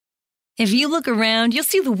If you look around, you'll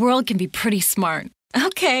see the world can be pretty smart.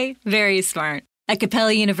 Okay, very smart. At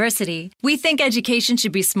Capella University, we think education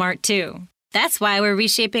should be smart too. That's why we're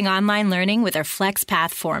reshaping online learning with our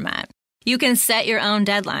FlexPath format. You can set your own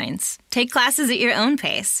deadlines, take classes at your own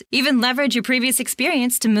pace, even leverage your previous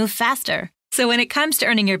experience to move faster. So when it comes to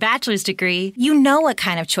earning your bachelor's degree, you know what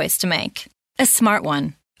kind of choice to make. A smart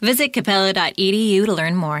one. Visit capella.edu to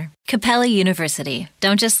learn more. Capella University.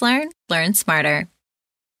 Don't just learn smarter.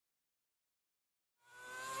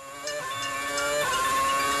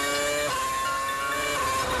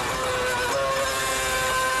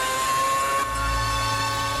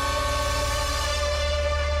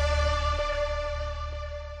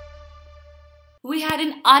 We had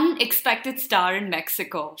an unexpected star in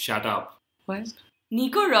Mexico. Shut up. What?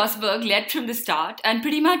 Nico Rosberg led from the start and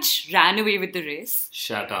pretty much ran away with the race.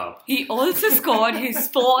 Shut up. He also scored his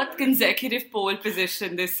fourth consecutive pole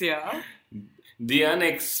position this year. The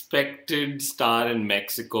unexpected star in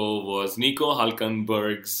Mexico was Nico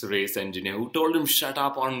Hülkenberg's race engineer who told him shut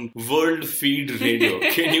up on World Feed Radio.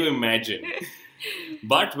 Can you imagine?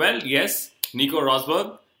 But, well, yes, Nico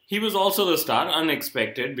Rosberg, he was also the star,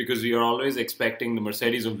 unexpected, because we are always expecting the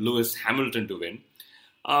Mercedes of Lewis Hamilton to win.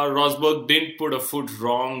 Rosberg didn't put a foot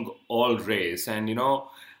wrong all race, and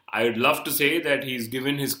I would love to say that he's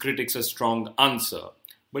given his critics a strong answer.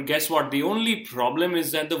 But guess what? The only problem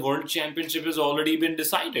is that the World Championship has already been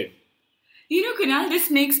decided. Kunal,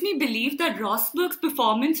 this makes me believe that Rosberg's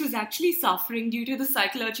performance was actually suffering due to the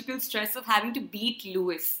psychological stress of having to beat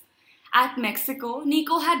Lewis. At Mexico,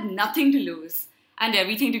 Nico had nothing to lose and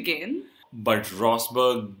everything to gain. But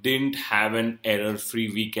Rosberg didn't have an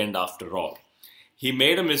error-free weekend after all. He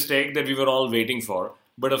made a mistake that we were all waiting for,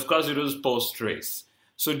 but of course it was post-race.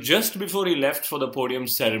 So just before he left for the podium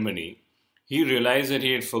ceremony, he realized that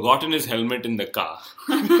he had forgotten his helmet in the car.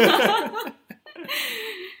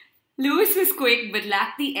 Lewis was quick but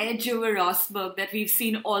lacked the edge over Rosberg that we've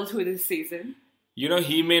seen all through this season.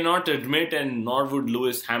 He may not admit, and nor would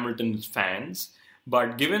Lewis Hamilton's fans,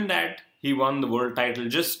 but given that he won the world title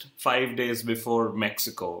just 5 days before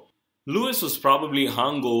Mexico, Lewis was probably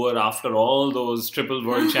hungover after all those triple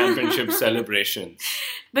world championship celebrations.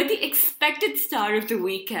 But the expected star of the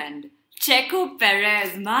weekend, Checo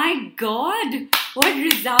Perez, my God, what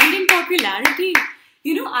resounding popularity.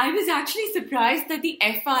 I was actually surprised that the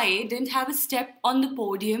FIA didn't have a step on the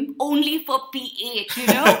podium only for P8,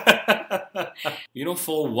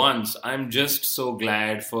 For once, I'm just so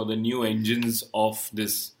glad for the new engines of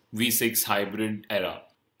this V6 hybrid era.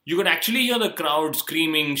 You could actually hear the crowd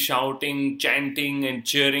screaming, shouting, chanting and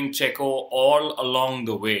cheering Checo all along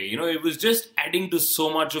the way. It was just adding to so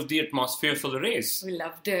much of the atmosphere for the race. We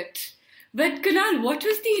loved it. But Kunal, what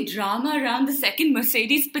was the drama around the second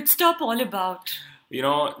Mercedes pit stop all about?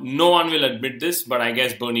 No one will admit this, but I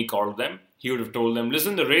guess Bernie called them. He would have told them,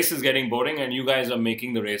 listen, the race is getting boring and you guys are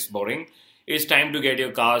making the race boring. It's time to get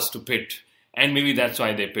your cars to pit. And maybe that's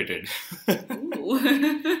why they pitted.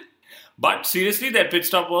 But seriously, that pit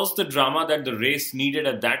stop was the drama that the race needed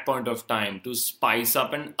at that point of time to spice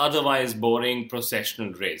up an otherwise boring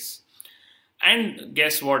processional race. And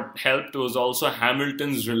guess what helped was also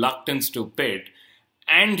Hamilton's reluctance to pit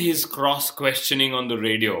and his cross-questioning on the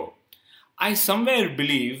radio. I somewhere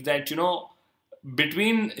believe that,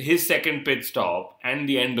 between his second pit stop and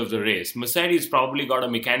the end of the race, Mercedes probably got a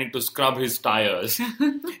mechanic to scrub his tires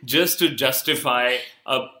just to justify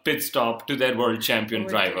a pit stop to their world champion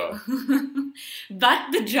driver.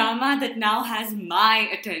 But the drama that now has my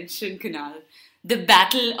attention, Kunal, the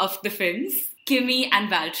battle of the Finns, Kimi and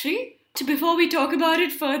Valtteri. Before we talk about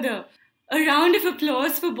it further, a round of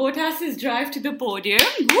applause for Bottas' drive to the podium.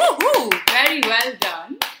 Woohoo! Very well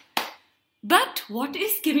done. But what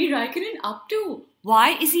is Kimi Raikkonen up to?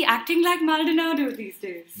 Why is he acting like Maldonado these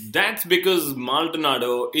days? That's because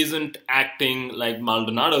Maldonado isn't acting like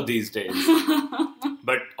Maldonado these days.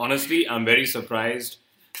 But honestly, I'm very surprised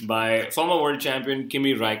by former world champion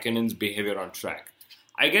Kimi Raikkonen's behavior on track.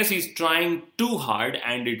 I guess he's trying too hard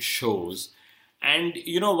and it shows. And,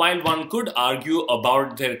 while one could argue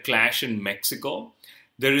about their clash in Mexico,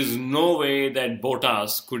 there is no way that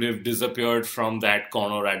Bottas could have disappeared from that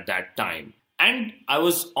corner at that time. And I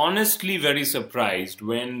was honestly very surprised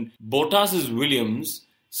when Bottas' Williams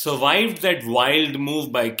survived that wild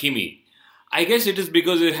move by Kimi. I guess it is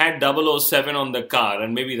because it had 007 on the car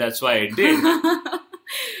and maybe that's why it did.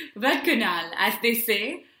 But Kunal, as they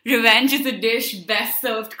say, revenge is a dish best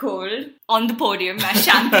served cold on the podium as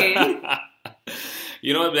champagne.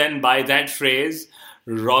 Then by that phrase,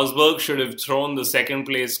 Rosberg should have thrown the second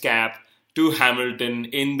place cap to Hamilton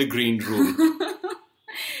in the green room.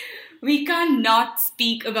 We can't not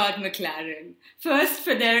speak about McLaren. First,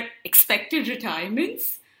 for their expected unexpected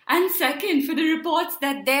retirements. And second, for the reports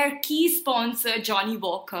that their key sponsor, Johnny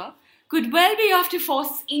Walker, could well be off to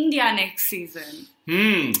Force India next season.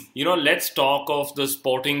 Let's talk of the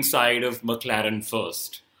sporting side of McLaren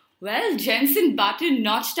first. Well, Jenson Button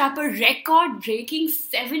notched up a record-breaking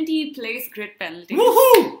 70-place grid penalty.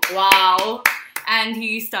 Woohoo! Wow. And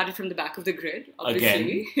he started from the back of the grid,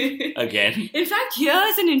 obviously. Again. In fact,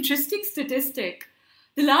 here's an interesting statistic.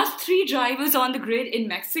 The last 3 drivers on the grid in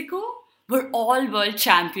Mexico were all world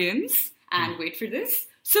champions. And wait for this.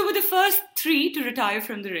 So were the first 3 to retire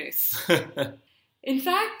from the race. In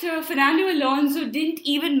fact, Fernando Alonso didn't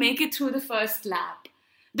even make it through the first lap.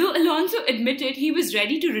 Though Alonso admitted he was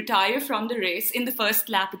ready to retire from the race in the first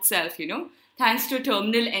lap itself, thanks to a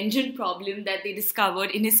terminal engine problem that they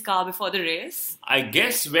discovered in his car before the race. I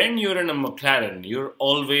guess when you're in a McLaren, you're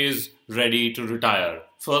always ready to retire.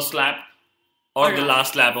 First lap or the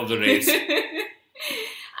last lap of the race.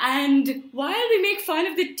 And while we make fun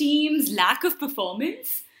of the team's lack of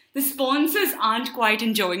performance, the sponsors aren't quite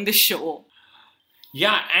enjoying the show.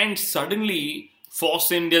 Yeah, and suddenly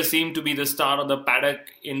Force India seemed to be the star of the paddock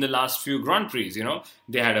in the last few Grand Prix,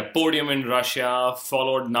 They had a podium in Russia,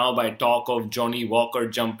 followed now by talk of Johnny Walker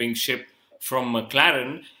jumping ship from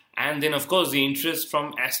McLaren, and then of course the interest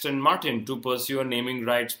from Aston Martin to pursue a naming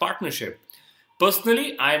rights partnership.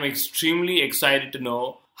 Personally, I am extremely excited to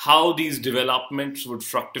know how these developments would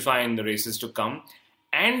fructify in the races to come,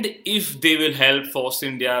 and if they will help Force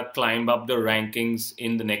India climb up the rankings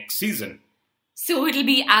in the next season. So it'll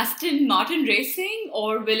be Aston Martin Racing,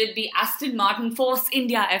 or will it be Aston Martin Force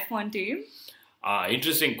India F1 team?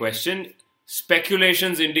 Interesting question.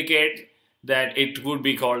 Speculations indicate that it would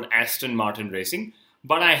be called Aston Martin Racing,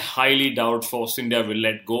 but I highly doubt Force India will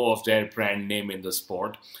let go of their brand name in the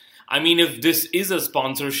sport. I mean, if this is a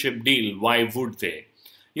sponsorship deal, why would they?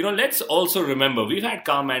 Let's also remember, we've had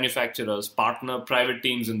car manufacturers partner private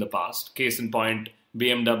teams in the past, case in point,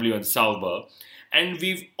 BMW and Sauber, and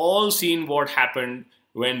we've all seen what happened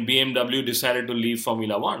when BMW decided to leave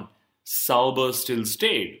Formula One. Sauber still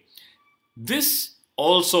stayed. This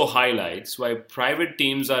also highlights why private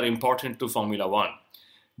teams are important to Formula One.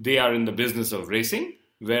 They are in the business of racing,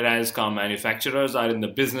 whereas car manufacturers are in the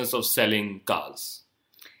business of selling cars.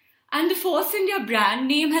 And the Force India brand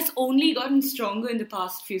name has only gotten stronger in the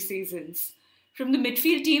past few seasons. From the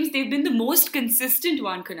midfield teams, they've been the most consistent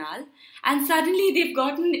one, Kunal. And suddenly they've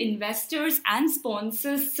gotten investors and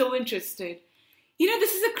sponsors so interested.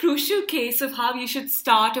 This is a crucial case of how you should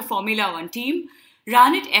start a Formula One team,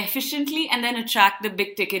 run it efficiently, and then attract the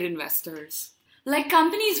big ticket investors. Like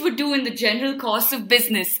companies would do in the general course of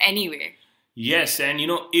business anyway. Yes, and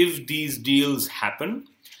if these deals happen,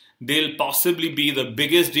 they'll possibly be the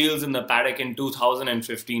biggest deals in the paddock in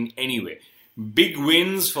 2015 anyway. Big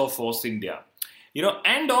wins for Force India.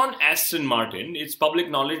 And on Aston Martin, it's public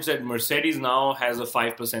knowledge that Mercedes now has a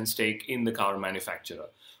 5% stake in the car manufacturer.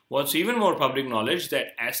 What's even more public knowledge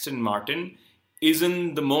that Aston Martin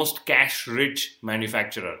isn't the most cash-rich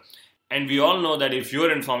manufacturer. And we all know that if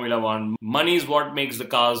you're in Formula One, money is what makes the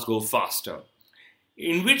cars go faster.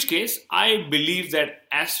 In which case, I believe that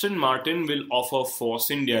Aston Martin will offer Force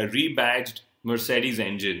India rebadged Mercedes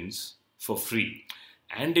engines for free.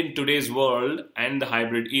 And in today's world and the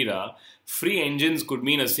hybrid era, free engines could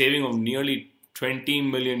mean a saving of nearly 20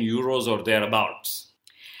 million euros or thereabouts.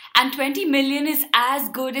 And 20 million is as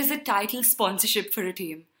good as a title sponsorship for a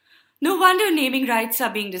team. No wonder naming rights are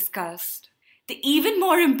being discussed. The even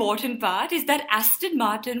more important part is that Aston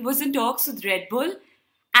Martin was in talks with Red Bull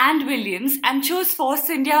and Williams and chose Force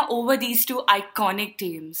India over these two iconic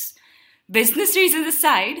teams. Business reasons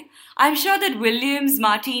aside, I'm sure that Williams,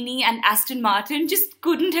 Martini and Aston Martin just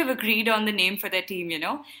couldn't have agreed on the name for their team,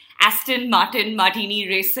 Aston Martin Martini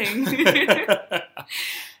Racing.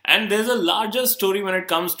 And there's a larger story when it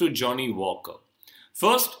comes to Johnny Walker.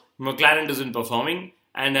 First, McLaren isn't performing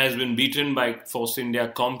and has been beaten by Force India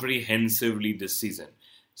comprehensively this season.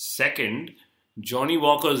 Second, Johnny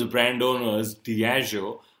Walker's brand owners,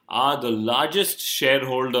 Diageo, are the largest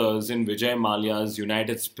shareholders in Vijay Mallya's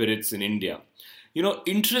United Spirits in India.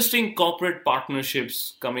 Interesting corporate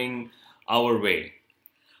partnerships coming our way.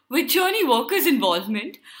 With Johnny Walker's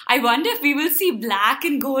involvement, I wonder if we will see black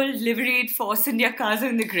and gold liveried Force India cars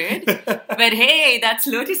on the grid. But hey, that's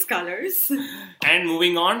Lotus colours. And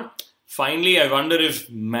moving on, finally, I wonder if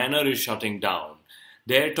Manor is shutting down.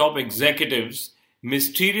 Their top executives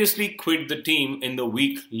mysteriously quit the team in the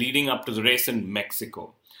week leading up to the race in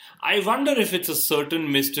Mexico. I wonder if it's a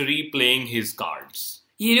certain mystery playing his cards.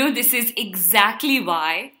 This is exactly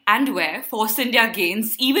why and where Force India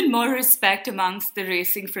gains even more respect amongst the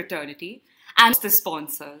racing fraternity and the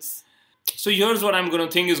sponsors. So here's what I'm going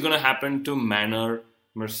to think is going to happen to Manor,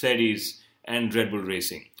 Mercedes, and Red Bull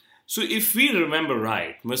Racing. So if we remember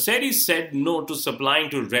right, Mercedes said no to supplying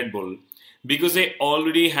to Red Bull because they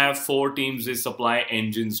already have 4 teams they supply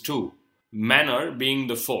engines to, Manor being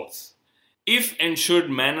the 4th. If and should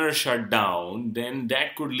Manor shut down, then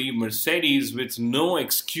that could leave Mercedes with no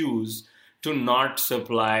excuse to not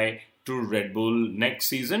supply to Red Bull next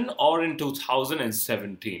season or in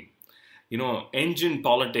 2017. Engine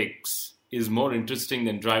politics is more interesting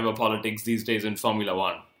than driver politics these days in Formula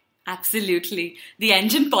One. Absolutely. The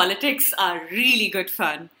engine politics are really good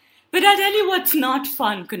fun. But I'll tell you what's not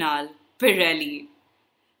fun, Kunal. Pirelli.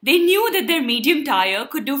 They knew that their medium tyre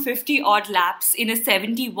could do 50-odd laps in a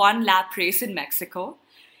 71-lap race in Mexico.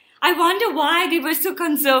 I wonder why they were so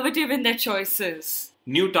conservative in their choices.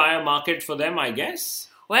 New tyre market for them, I guess?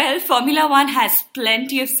 Well, Formula One has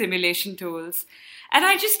plenty of simulation tools. And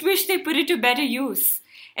I just wish they put it to better use.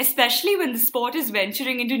 Especially when the sport is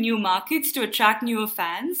venturing into new markets to attract newer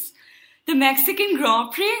fans. The Mexican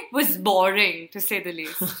Grand Prix was boring, to say the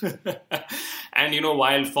least. And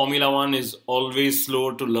while Formula One is always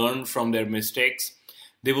slow to learn from their mistakes,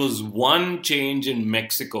 there was one change in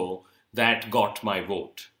Mexico that got my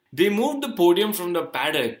vote. They moved the podium from the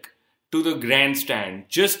paddock to the grandstand,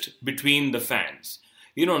 just between the fans.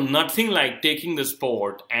 Nothing like taking the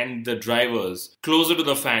sport and the drivers closer to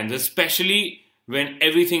the fans, especially when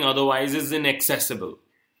everything otherwise is inaccessible.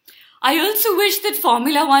 I also wish that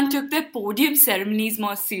Formula One took their podium ceremonies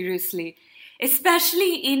more seriously,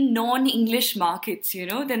 especially in non-English markets,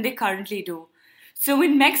 than they currently do. So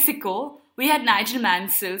in Mexico, we had Nigel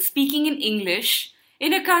Mansell speaking in English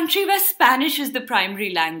in a country where Spanish is the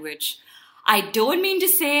primary language. I don't mean to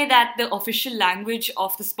say that the official language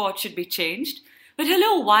of the sport should be changed, but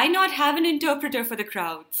hello, why not have an interpreter for the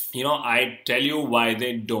crowds? I tell you why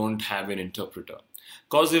they don't have an interpreter.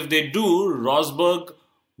 Because if they do, Rosberg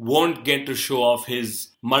won't get to show off his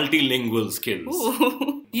multilingual skills.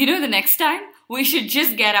 Ooh. The next time, we should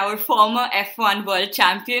just get our former F1 world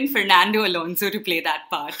champion, Fernando Alonso, to play that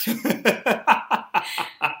part.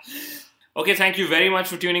 Okay, thank you very much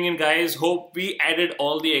for tuning in, guys. Hope we added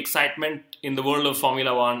all the excitement in the world of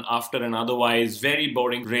Formula One after an otherwise very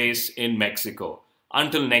boring race in Mexico.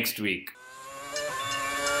 Until next week.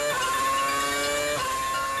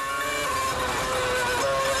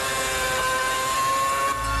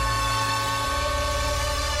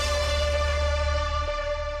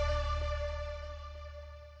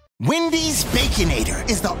 Wendy's Baconator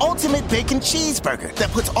is the ultimate bacon cheeseburger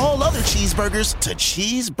that puts all other cheeseburgers to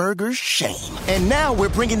cheeseburger shame. And now we're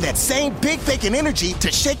bringing that same big bacon energy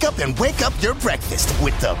to shake up and wake up your breakfast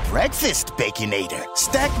with the Breakfast Baconator.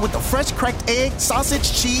 Stacked with the fresh cracked egg,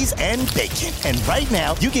 sausage, cheese, and bacon. And right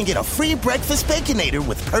now, you can get a free Breakfast Baconator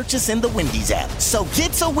with purchase in the Wendy's app. So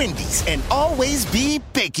get to Wendy's and always be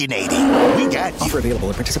baconating. We got you. Offer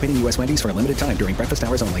available at participating U.S. Wendy's for a limited time during breakfast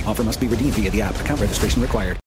hours only. Offer must be redeemed via the app. Account registration required.